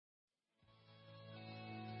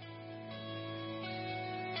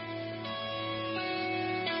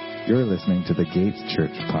You're listening to the Gates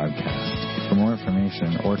Church podcast. For more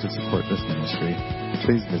information or to support this ministry,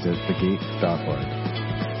 please visit thegate.org.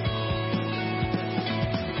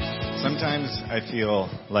 Sometimes I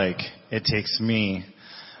feel like it takes me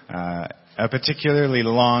a particularly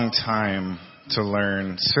long time to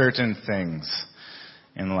learn certain things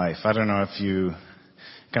in life. I don't know if you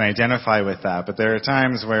can identify with that, but there are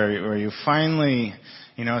times where you finally,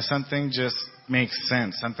 something just makes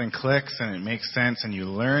sense. Something clicks and it makes sense and you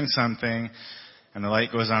learn something and the light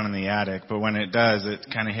goes on in the attic. But when it does, it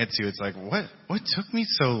kind of hits you. It's like, what took me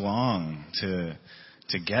so long to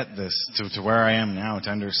get this, to where I am now, to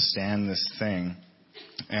understand this thing?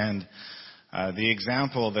 And the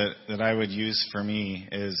example that I would use for me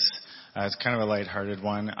is it's kind of a lighthearted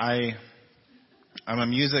one. I'm a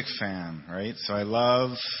music fan, right? So I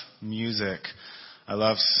love music. I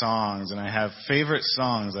love songs, and I have favorite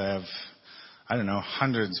songs. I have,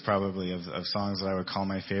 hundreds probably of songs that I would call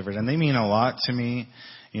my favorite, and they mean a lot to me,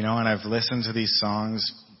 and I've listened to these songs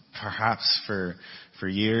perhaps for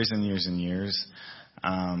years and years and years.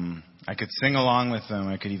 I could sing along with them.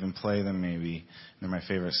 I could even play them maybe. They're my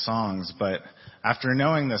favorite songs. But after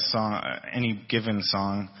knowing this song, any given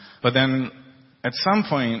song, but then at some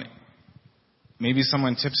point, maybe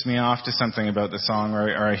someone tips me off to something about the song,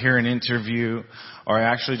 or I hear an interview, or I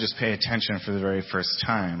actually just pay attention for the very first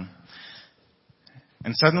time.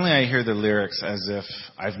 And suddenly I hear the lyrics as if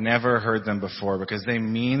I've never heard them before because they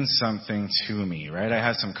mean something to me, right? I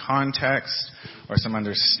have some context or some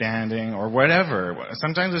understanding or whatever.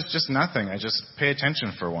 Sometimes it's just nothing. I just pay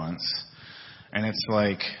attention for once. And it's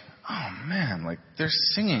like, oh man, like they're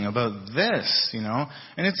singing about this,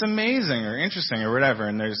 and it's amazing or interesting or whatever.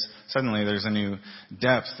 And suddenly there's a new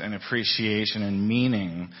depth and appreciation and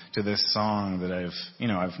meaning to this song that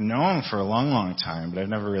I've known for a long, long time, but I've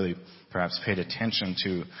never really perhaps paid attention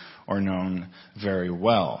to or known very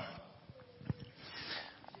well.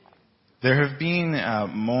 There have been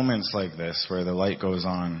moments like this where the light goes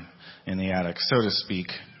on in the attic, so to speak.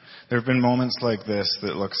 There have been moments like this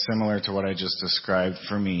that look similar to what I just described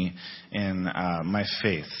for me in my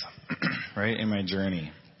faith, right, in my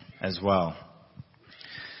journey as well.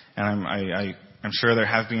 And I'm sure there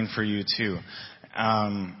have been for you too.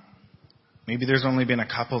 Maybe there's only been a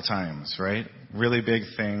couple times, right? Really big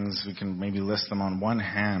things. We can maybe list them on one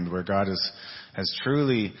hand where God has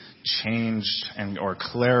truly changed or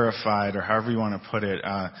clarified, or however you want to put it.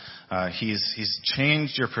 He's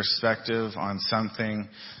changed your perspective on something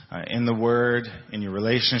in the Word, in your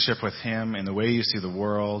relationship with Him, in the way you see the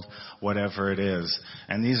world, whatever it is.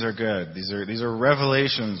 And these are good. These are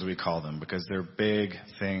revelations, we call them, because they're big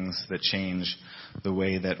things that change the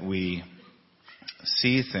way that we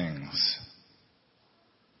see things.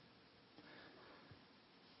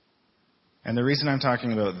 And the reason I'm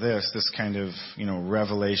talking about this kind of,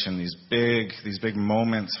 revelation, these big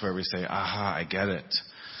moments where we say, aha, I get it,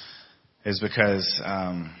 is because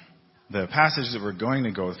the passage that we're going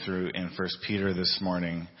to go through in 1 Peter this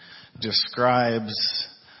morning describes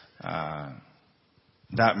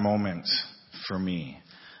that moment for me.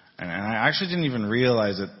 And I actually didn't even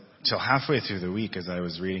realize it till halfway through the week as I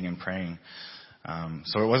was reading and praying.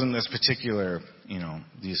 So it wasn't this particular,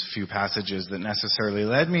 these few passages that necessarily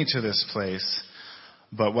led me to this place,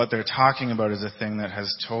 but what they're talking about is a thing that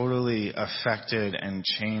has totally affected and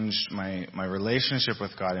changed my relationship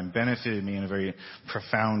with God and benefited me in a very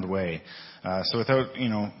profound way. So without,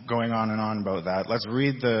 going on and on about that, let's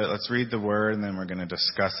read the word, and then we're going to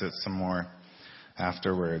discuss it some more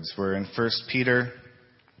afterwards. We're in 1 Peter.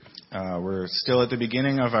 We're still at the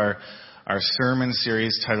beginning of our sermon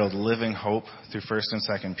series titled Living Hope through 1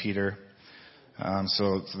 and 2 Peter.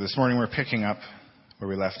 So this morning we're picking up where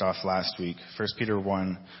we left off last week. 1 Peter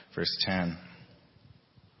 1, verse 10.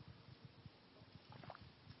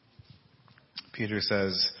 Peter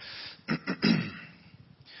says,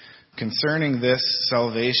 concerning this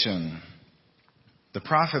salvation, the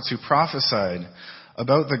prophets who prophesied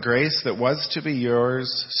about the grace that was to be yours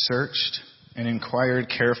searched and inquired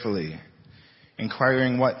carefully,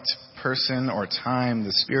 inquiring what person or time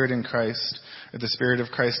the Spirit of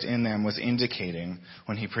Christ in them was indicating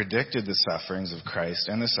when he predicted the sufferings of Christ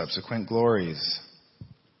and the subsequent glories.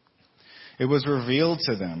 It was revealed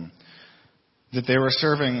to them that they were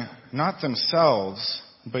serving not themselves,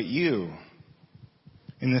 but you,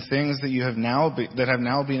 in the things that have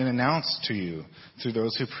now been announced to you through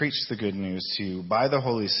those who preach the good news to you by the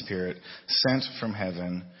Holy Spirit sent from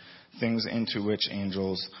heaven, things into which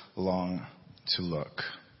angels long to look.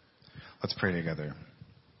 Let's pray together.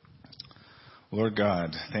 Lord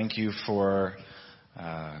God, thank you for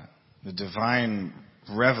the divine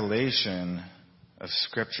revelation of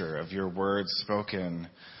Scripture, of your words spoken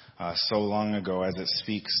so long ago as it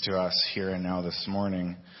speaks to us here and now this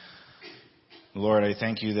morning. Lord, I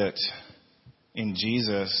thank you that in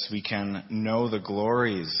Jesus we can know the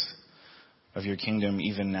glories of your kingdom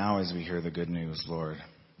even now as we hear the good news, Lord.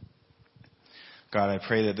 God, I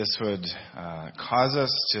pray that this would cause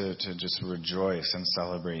us to just rejoice and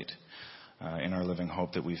celebrate in our living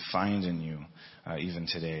hope that we find in you even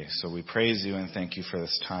today. So we praise you and thank you for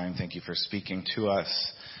this time. Thank you for speaking to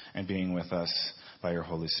us and being with us by your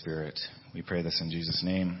Holy Spirit. We pray this in Jesus'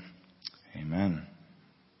 name. Amen.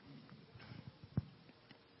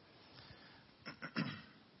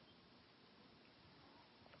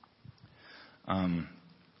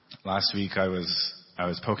 Last week I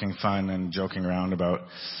was poking fun and joking around about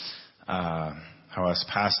how us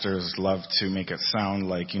pastors love to make it sound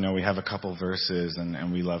like, we have a couple verses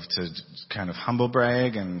and we love to kind of humble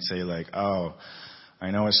brag and say like, oh, I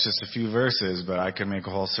know it's just a few verses, but I could make a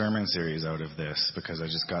whole sermon series out of this because I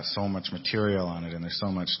just got so much material on it and there's so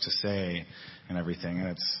much to say and everything.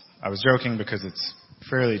 And I was joking because it's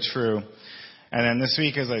fairly true. And then this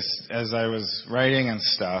week as I was writing and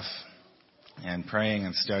stuff and praying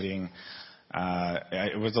and studying,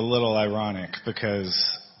 it was a little ironic because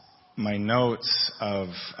my notes of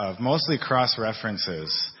mostly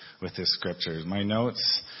cross-references with this scriptures, my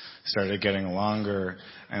notes started getting longer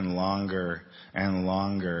and longer and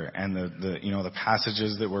longer, and the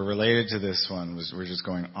passages that were related to this one were just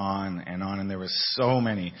going on, and there was so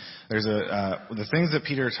many. There's the things that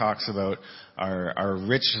Peter talks about are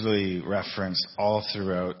richly referenced all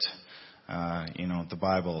throughout the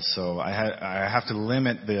Bible. So I have to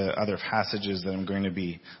limit the other passages that I'm going to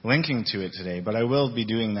be linking to it today, but I will be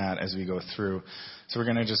doing that as we go through. So we're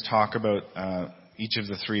going to just talk about each of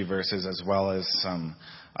the 3 verses as well as some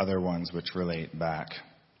other ones which relate back.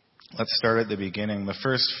 Let's start at the beginning. The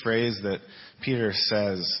first phrase that Peter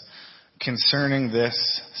says, concerning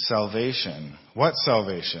this salvation. What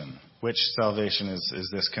salvation? Which salvation is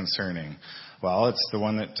this concerning? Well, it's the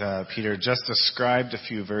one that Peter just described a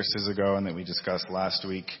few verses ago and that we discussed last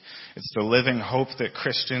week. It's the living hope that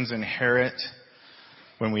Christians inherit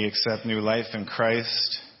when we accept new life in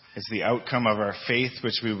Christ. It's the outcome of our faith,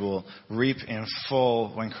 which we will reap in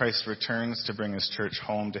full when Christ returns to bring his church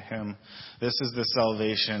home to him. This is the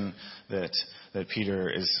salvation that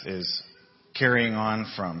Peter is carrying on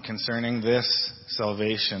from, concerning this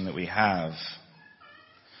salvation that we have.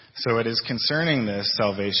 So it is concerning this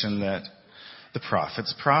salvation that the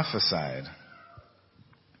prophets prophesied.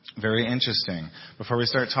 Very interesting. Before we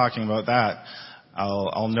start talking about that,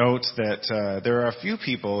 I'll note that there are a few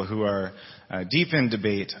people who are deep in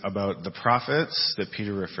debate about the prophets that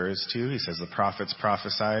Peter refers to. He says the prophets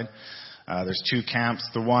prophesied. There's 2 camps.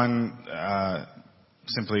 The one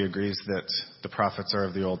simply agrees that the prophets are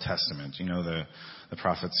of the Old Testament. The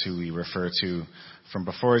prophets who we refer to from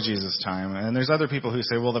before Jesus' time. And there's other people who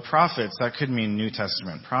say, well, the prophets, that could mean New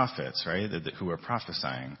Testament prophets, right, who are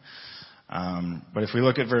prophesying. But if we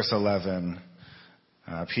look at verse 11,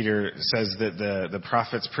 Peter says that the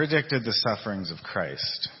prophets predicted the sufferings of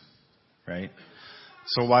Christ, right?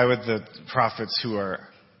 So why would the prophets who are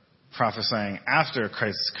prophesying after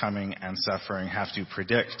Christ's coming and suffering have to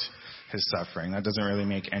predict his suffering? That doesn't really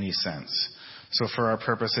make any sense. So for our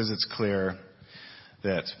purposes, it's clear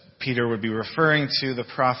that Peter would be referring to the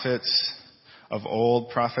prophets of old,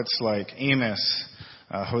 prophets like Amos,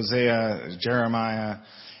 Hosea, Jeremiah,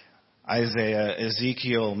 Isaiah,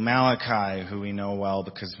 Ezekiel, Malachi, who we know well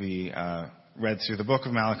because we read through the book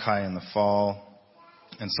of Malachi in the fall,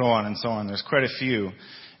 and so on and so on. There's quite a few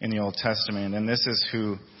in the Old Testament, and this is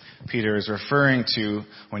who Peter is referring to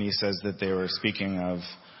when he says that they were speaking of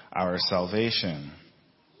our salvation.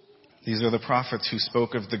 These are the prophets who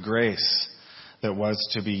spoke of the grace that was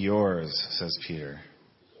to be yours, says Peter.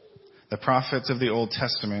 The prophets of the Old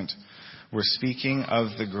Testament were speaking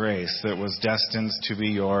of the grace that was destined to be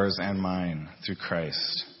yours and mine through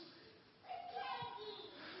Christ.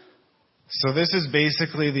 So this is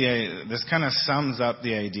basically this kind of sums up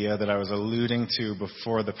the idea that I was alluding to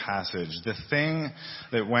before the passage. The thing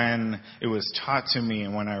that when it was taught to me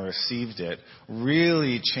and when I received it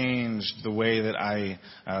really changed the way that I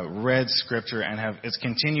read Scripture and it's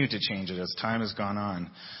continued to change it as time has gone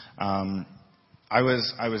on. I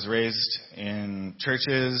was raised in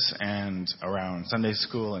churches and around Sunday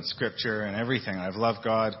school and Scripture and everything. I've loved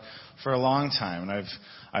God for a long time, and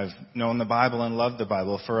I've known the Bible and loved the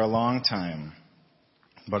Bible for a long time.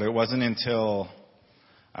 But it wasn't until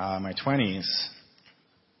my 20s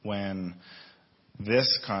when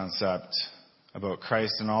this concept about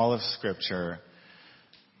Christ and all of Scripture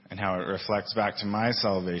and how it reflects back to my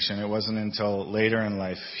salvation, it wasn't until later in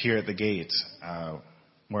life here at the Gate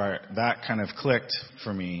where that kind of clicked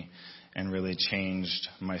for me and really changed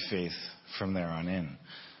my faith from there on in.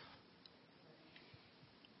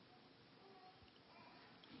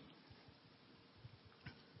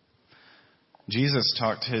 Jesus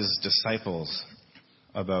talked to his disciples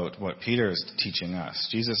about what Peter is teaching us.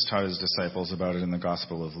 Jesus taught his disciples about it in the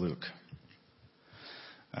Gospel of Luke.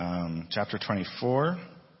 Chapter 24,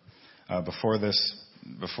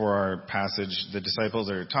 before our passage, the disciples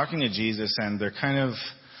are talking to Jesus, and they're kind of,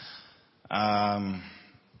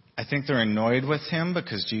 I think they're annoyed with him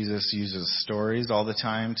because Jesus uses stories all the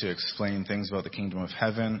time to explain things about the kingdom of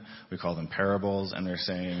heaven. We call them parables, and they're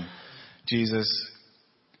saying, Jesus,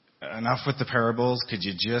 enough with the parables. Could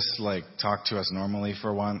you just talk to us normally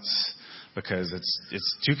for once? Because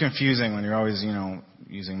it's too confusing when you're always,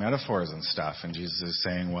 using metaphors and stuff. And Jesus is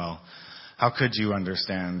saying, well, how could you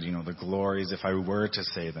understand, the glories if I were to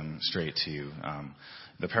say them straight to you?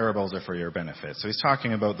 The parables are for your benefit. So he's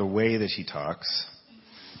talking about the way that he talks.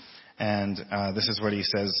 And this is what he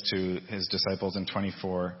says to his disciples in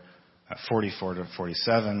 44 to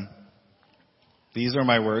 47. These are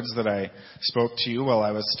my words that I spoke to you while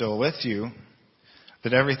I was still with you,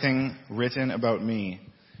 that everything written about me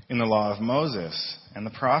in the law of Moses and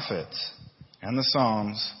the prophets and the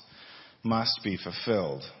Psalms must be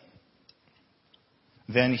fulfilled.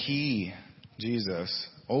 Then he, Jesus,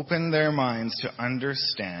 opened their minds to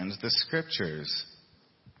understand the Scriptures.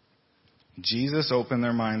 Jesus opened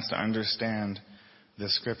their minds to understand the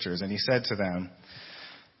Scriptures. And he said to them,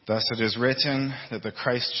 thus it is written that the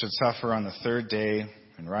Christ should suffer on the third day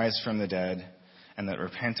and rise from the dead, and that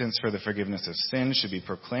repentance for the forgiveness of sins should be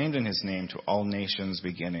proclaimed in his name to all nations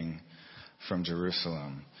beginning from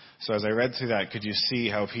Jerusalem. So as I read through that, could you see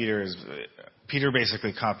how Peter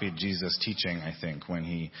basically copied Jesus' teaching, I think, when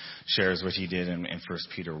he shares what he did in 1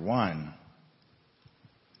 Peter 1.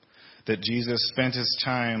 That Jesus spent his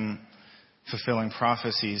time fulfilling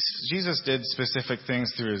prophecies. Jesus did specific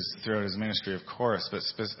things throughout his ministry, of course, but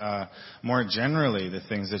more generally, the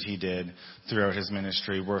things that he did throughout his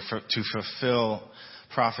ministry were to fulfill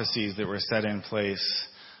prophecies that were set in place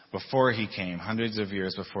before he came, hundreds of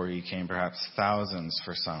years before he came, perhaps thousands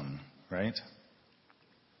for some, right?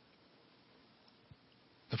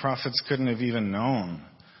 The prophets couldn't have even known,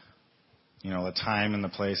 the time and the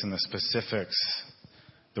place and the specifics,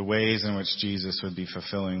 the ways in which Jesus would be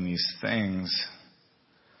fulfilling these things.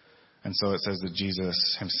 And so it says that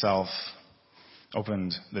Jesus himself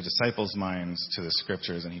opened the disciples' minds to the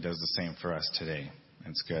Scriptures, and he does the same for us today.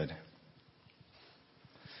 It's good.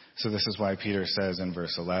 So this is why Peter says in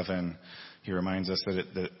verse 11, he reminds us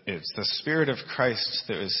that it's the Spirit of Christ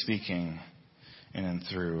that is speaking in and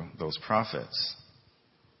through those prophets.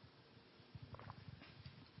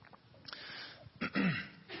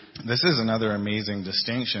 This is another amazing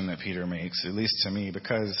distinction that Peter makes, at least to me,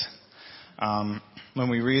 because when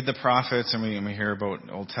we read the prophets and we hear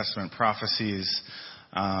about Old Testament prophecies,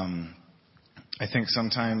 I think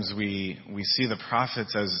sometimes we see the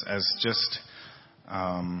prophets as just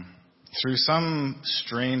through some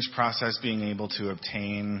strange process being able to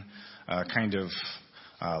obtain kind of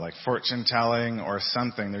like fortune telling or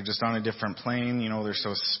something. They're just on a different plane. They're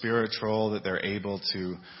so spiritual that they're able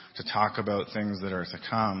to talk about things that are to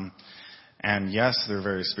come. And yes, they're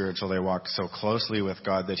very spiritual. They walk so closely with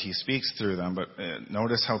God that he speaks through them. But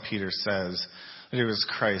notice how Peter says that it was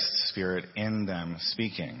Christ's Spirit in them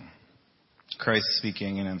speaking. Christ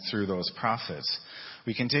speaking in and through those prophets.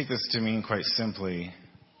 We can take this to mean quite simply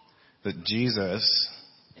that Jesus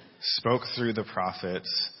spoke through the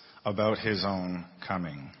prophets about his own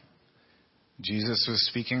coming. Jesus was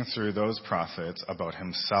speaking through those prophets about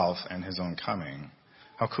himself and his own coming.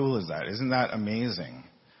 How cool is that? Isn't that amazing?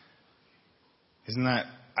 Isn't that,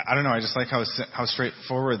 I don't know, I just like how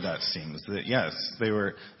straightforward that seems. That yes, they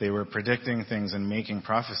were predicting things and making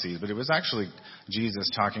prophecies, but it was actually Jesus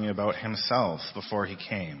talking about himself before he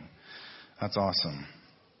came. That's awesome.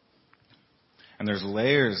 And there's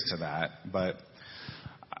layers to that, but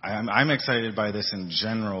I'm excited by this in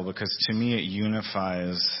general because to me it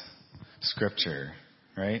unifies Scripture,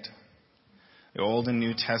 right? The Old and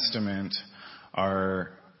New Testament are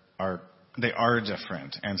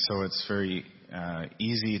different, and so it's very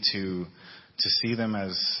easy to see them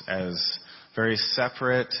as very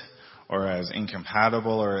separate or as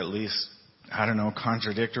incompatible or at least,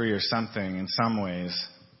 contradictory or something in some ways.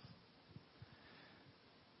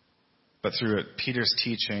 But through Peter's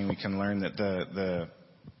teaching, we can learn that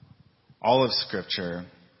all of Scripture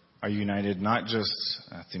are united not just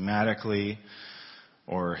thematically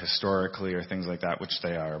or historically or things like that, which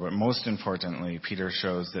they are, but most importantly, Peter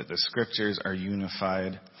shows that the Scriptures are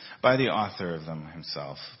unified by the author of them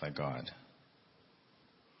himself, by God.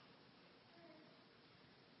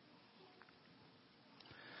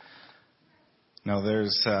 Now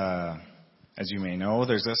there's, as you may know,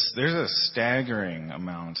 there's a staggering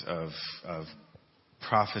amount of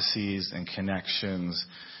prophecies and connections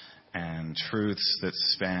and truths that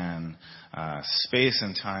span space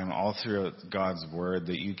and time all throughout God's Word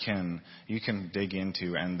that you can dig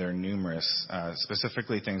into, and they're numerous.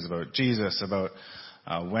 Specifically things about Jesus, about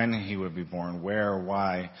when he would be born, where,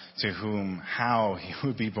 why, to whom, how he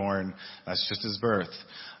would be born. That's just his birth.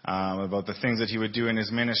 About the things that he would do in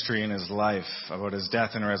his ministry and his life, about his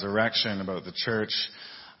death and resurrection, about the church,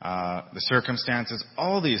 the circumstances,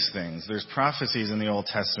 all these things. There's prophecies in the Old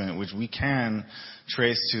Testament which we can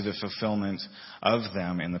trace to the fulfillment of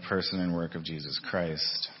them in the person and work of Jesus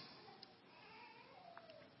Christ.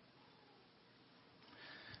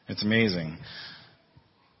 It's amazing.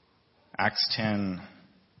 Acts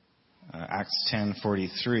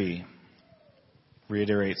 10:43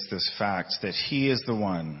 reiterates this fact that he is the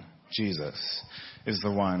one, Jesus, is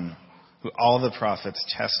the one who all the prophets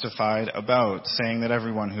testified about, saying that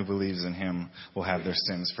everyone who believes in him will have their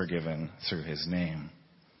sins forgiven through his name.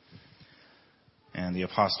 And the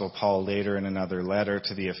Apostle Paul later in another letter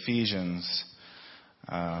to the Ephesians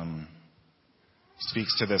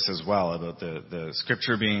speaks to this as well, about the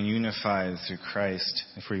Scripture being unified through Christ.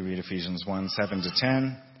 If we read Ephesians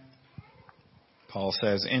 1:7-10, Paul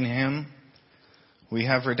says, "In him we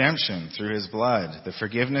have redemption through his blood, the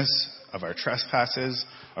forgiveness of our trespasses,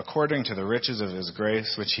 according to the riches of his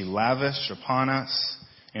grace, which he lavished upon us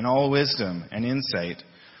in all wisdom and insight,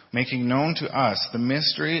 making known to us the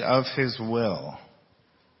mystery of his will."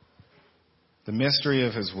 The mystery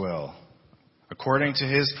of his will, according to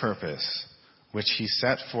his purpose, which he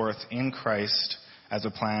set forth in Christ as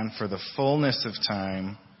a plan for the fullness of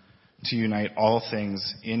time, to unite all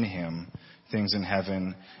things in him, things in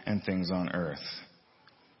heaven and things on earth.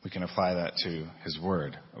 We can apply that to his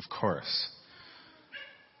word, of course.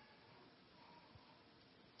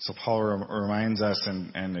 So Paul reminds us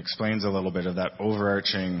and explains a little bit of that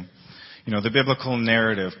overarching, the biblical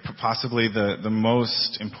narrative, possibly the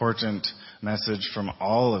most important message from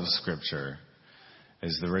all of Scripture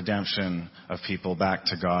is the redemption of people back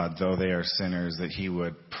to God, though they are sinners, that he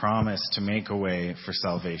would promise to make a way for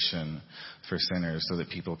salvation for sinners so that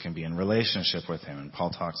people can be in relationship with him. And Paul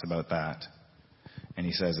talks about that. And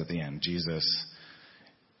he says at the end,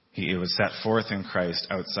 it was set forth in Christ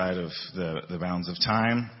outside of the bounds of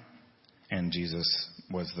time, and Jesus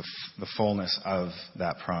was the fullness of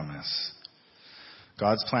that promise.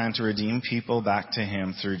 God's plan to redeem people back to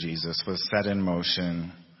him through Jesus was set in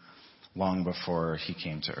motion long before he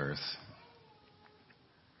came to earth.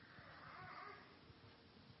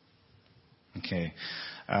 Okay,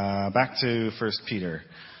 back to 1 Peter.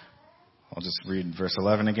 I'll just read verse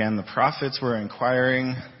 11 again. "The prophets were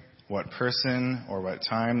inquiring what person or what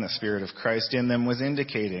time the Spirit of Christ in them was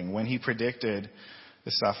indicating when he predicted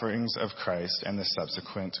the sufferings of Christ and the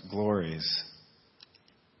subsequent glories."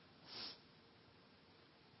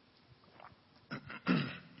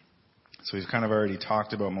 So we've kind of already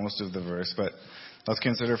talked about most of the verse, but let's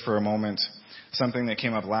consider for a moment something that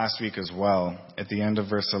came up last week as well. At the end of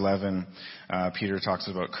verse 11, Peter talks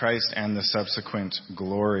about Christ and the subsequent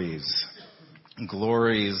glories.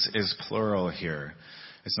 Glories is plural here.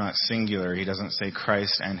 It's not singular. He doesn't say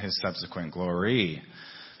Christ and his subsequent glory.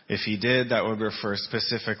 If he did, that would refer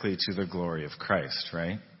specifically to the glory of Christ,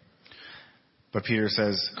 right? But Peter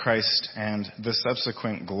says Christ and the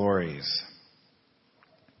subsequent glories.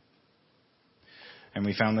 And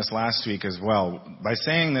we found this last week as well. By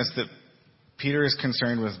saying this, that Peter is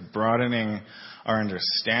concerned with broadening our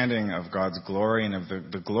understanding of God's glory and of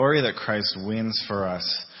the glory that Christ wins for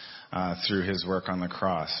us through his work on the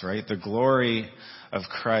cross, right? The glory of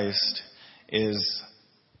Christ is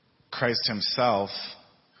Christ himself,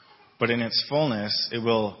 but in its fullness, it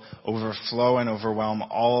will overflow and overwhelm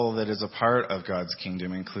all that is a part of God's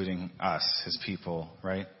kingdom, including us, his people,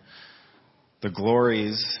 right? The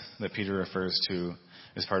glories that Peter refers to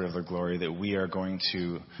is part of the glory that we are going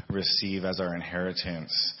to receive as our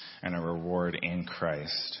inheritance and a reward in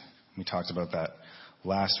Christ. We talked about that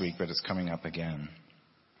last week, but it's coming up again.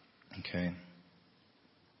 Okay.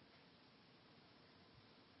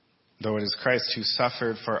 Though it is Christ who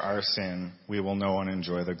suffered for our sin, we will know and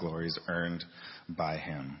enjoy the glories earned by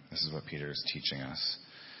him. This is what Peter is teaching us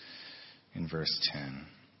in verse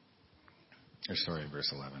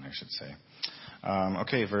 11, I should say.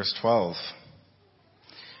 Verse 12.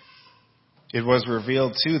 "It was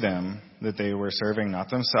revealed to them that they were serving not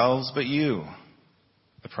themselves, but you,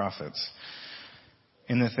 the prophets,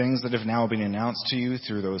 in the things that have now been announced to you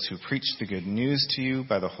through those who preached the good news to you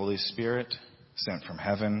by the Holy Spirit sent from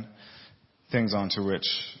heaven, things into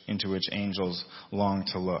which angels long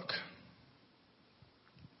to look."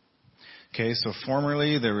 Okay, so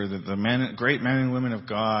formerly there were the men, great men and women of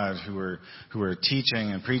God who were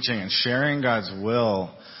teaching and preaching and sharing God's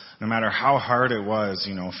will, no matter how hard it was,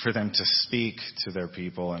 for them to speak to their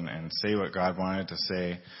people and say what God wanted to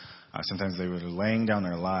say. Sometimes they were laying down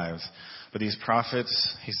their lives. But these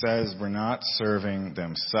prophets, he says, were not serving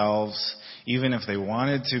themselves. Even if they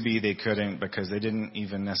wanted to be, they couldn't, because they didn't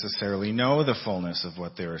even necessarily know the fullness of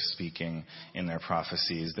what they were speaking in their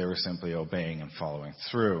prophecies. They were simply obeying and following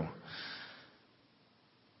through.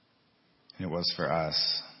 And it was for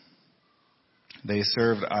us. They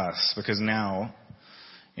served us, because now,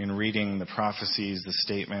 in reading the prophecies, the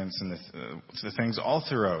statements, and the things all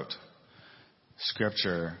throughout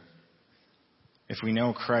Scripture, if we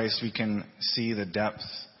know Christ, we can see the depth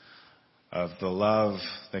of the love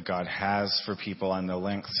that God has for people and the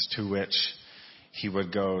lengths to which he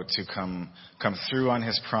would go to come through on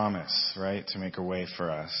his promise, right? To make a way for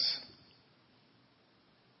us.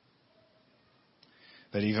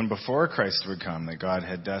 That even before Christ would come, that God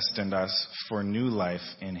had destined us for new life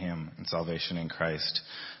in him and salvation in Christ.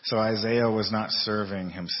 So Isaiah was not serving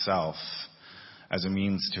himself as a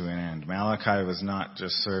means to an end. Malachi was not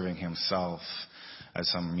just serving himself as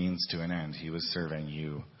some means to an end. He was serving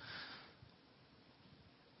you.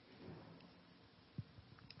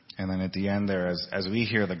 And then at the end there, as we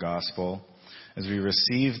hear the gospel, as we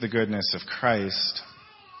receive the goodness of Christ,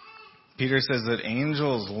 Peter says that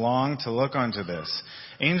angels long to look onto this.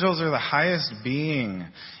 Angels are the highest being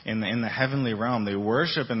in the heavenly realm. They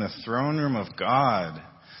worship in the throne room of God,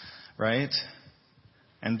 right?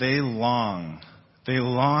 And they long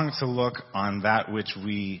to look on that which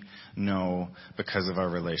we know because of our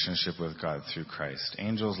relationship with God through Christ.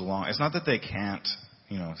 Angels long. It's not that they can't,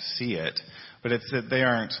 see it, but it's that they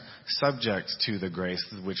aren't subject to the grace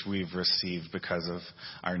which we've received because of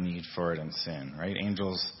our need for it in sin, right?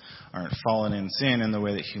 Angels aren't fallen in sin in the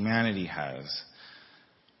way that humanity has.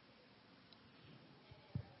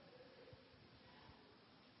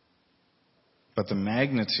 But the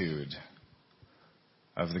magnitude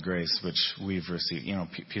of the grace which we've received.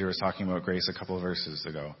 Peter was talking about grace a couple of verses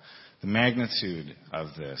ago. The magnitude of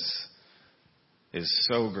this is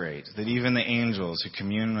so great that even the angels who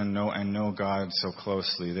commune and know God so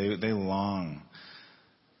closely, they long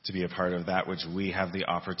to be a part of that which we have the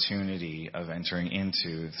opportunity of entering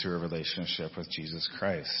into through a relationship with Jesus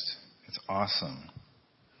Christ. It's awesome.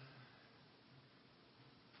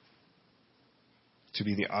 To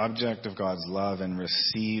be the object of God's love and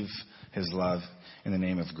receive his love in the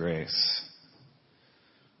name of grace.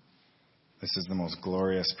 This is the most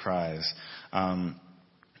glorious prize.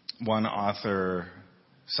 One author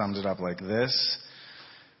summed it up like this.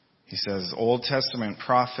 He says, Old Testament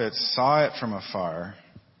prophets saw it from afar,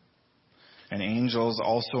 and angels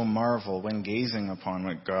also marvel when gazing upon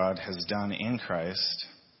what God has done in Christ.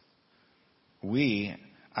 We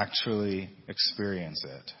actually experience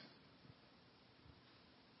it.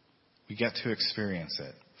 We get to experience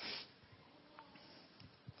it.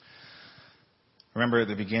 Remember at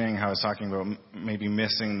the beginning how I was talking about maybe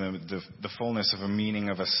missing the fullness of a meaning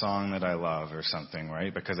of a song that I love or something,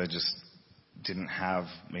 right? Because I just didn't have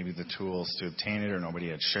maybe the tools to obtain it, or nobody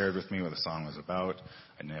had shared with me what the song was about.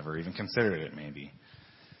 I never even considered it maybe.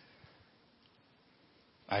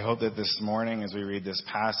 I hope that this morning as we read this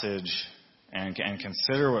passage and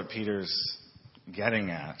consider what Peter's getting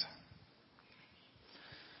at,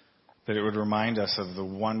 that it would remind us of the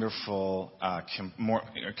wonderful,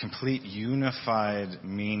 complete, unified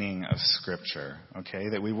meaning of Scripture, okay?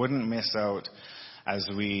 That we wouldn't miss out as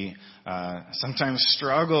we sometimes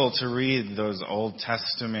struggle to read those Old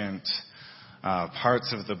Testament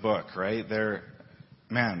parts of the book, right?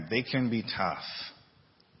 They can be tough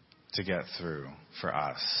to get through for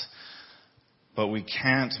us. But we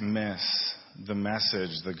can't miss the message,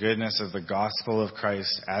 the goodness of the gospel of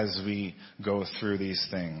Christ as we go through these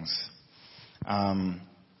things.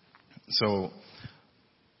 So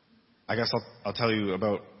I guess I'll tell you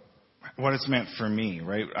about what it's meant for me,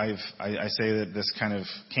 right? I say that this kind of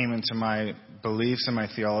came into my beliefs and my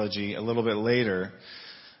theology a little bit later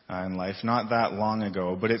in life, not that long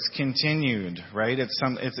ago, but it's continued, right?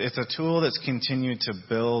 It's a tool that's continued to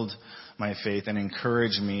build my faith and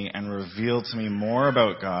encourage me and reveal to me more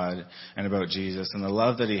about God and about Jesus and the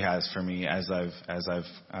love that he has for me as I've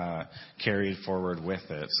carried forward with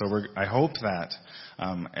it. So I hope that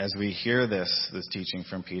as we hear this teaching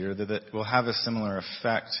from Peter, that it will have a similar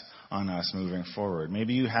effect on us moving forward.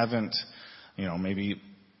 Maybe you haven't, maybe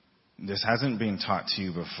this hasn't been taught to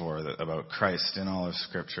you before about Christ in all of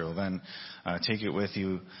Scripture. Well, then take it with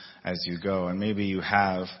you as you go. And maybe you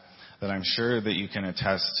have, that I'm sure that you can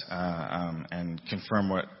attest and confirm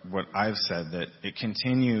what I've said, that it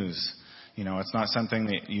continues It's not something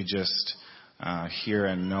that you just hear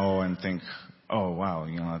and know and think, oh, wow,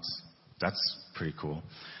 that's pretty cool.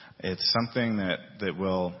 It's something that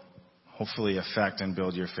will hopefully affect and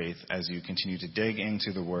build your faith as you continue to dig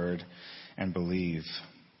into the Word and believe.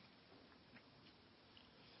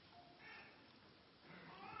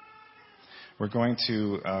 We're going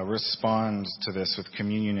to respond to this with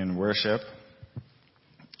communion and worship.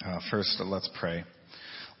 First, let's pray.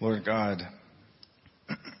 Lord God,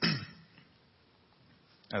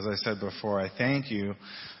 as I said before, I thank you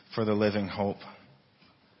for the living hope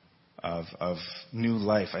of new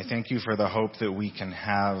life. I thank you for the hope that we can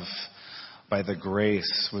have by the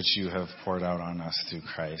grace which you have poured out on us through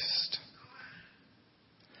Christ.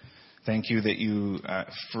 Thank you that you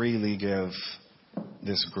freely give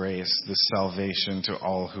this grace, this salvation to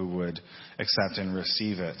all who would accept and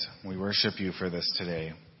receive it. We worship you for this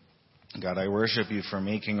today. God, I worship you for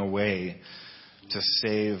making a way to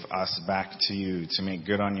save us back to you, to make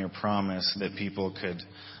good on your promise that people could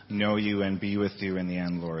know you and be with you in the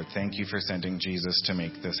end, Lord. Thank you for sending Jesus to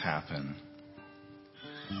make this happen.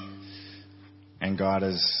 And God,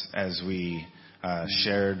 as we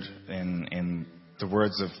shared in the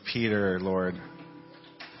words of Peter, Lord,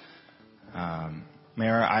 may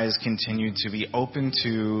our eyes continue to be open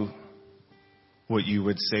to what you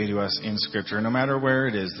would say to us in Scripture, no matter where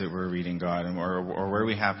it is that we're reading, God, or where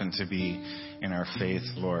we happen to be in our faith,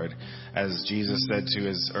 Lord. As Jesus said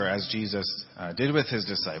as Jesus did with his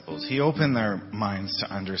disciples, he opened their minds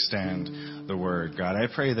to understand the Word. God, I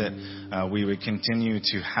pray that we would continue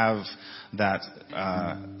to have that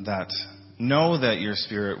know that your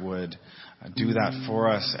Spirit would do that for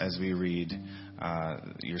us as we read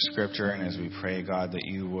your Scripture, and as we pray, God, that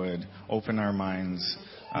you would open our minds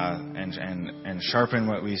and sharpen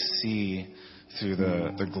what we see through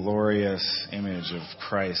the glorious image of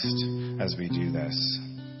Christ as we do this.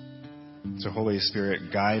 So Holy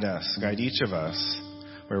Spirit, guide us, guide each of us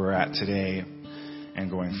where we're at today and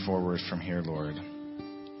going forward from here, Lord.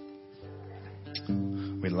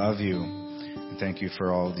 We love you and thank you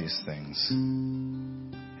for all these things.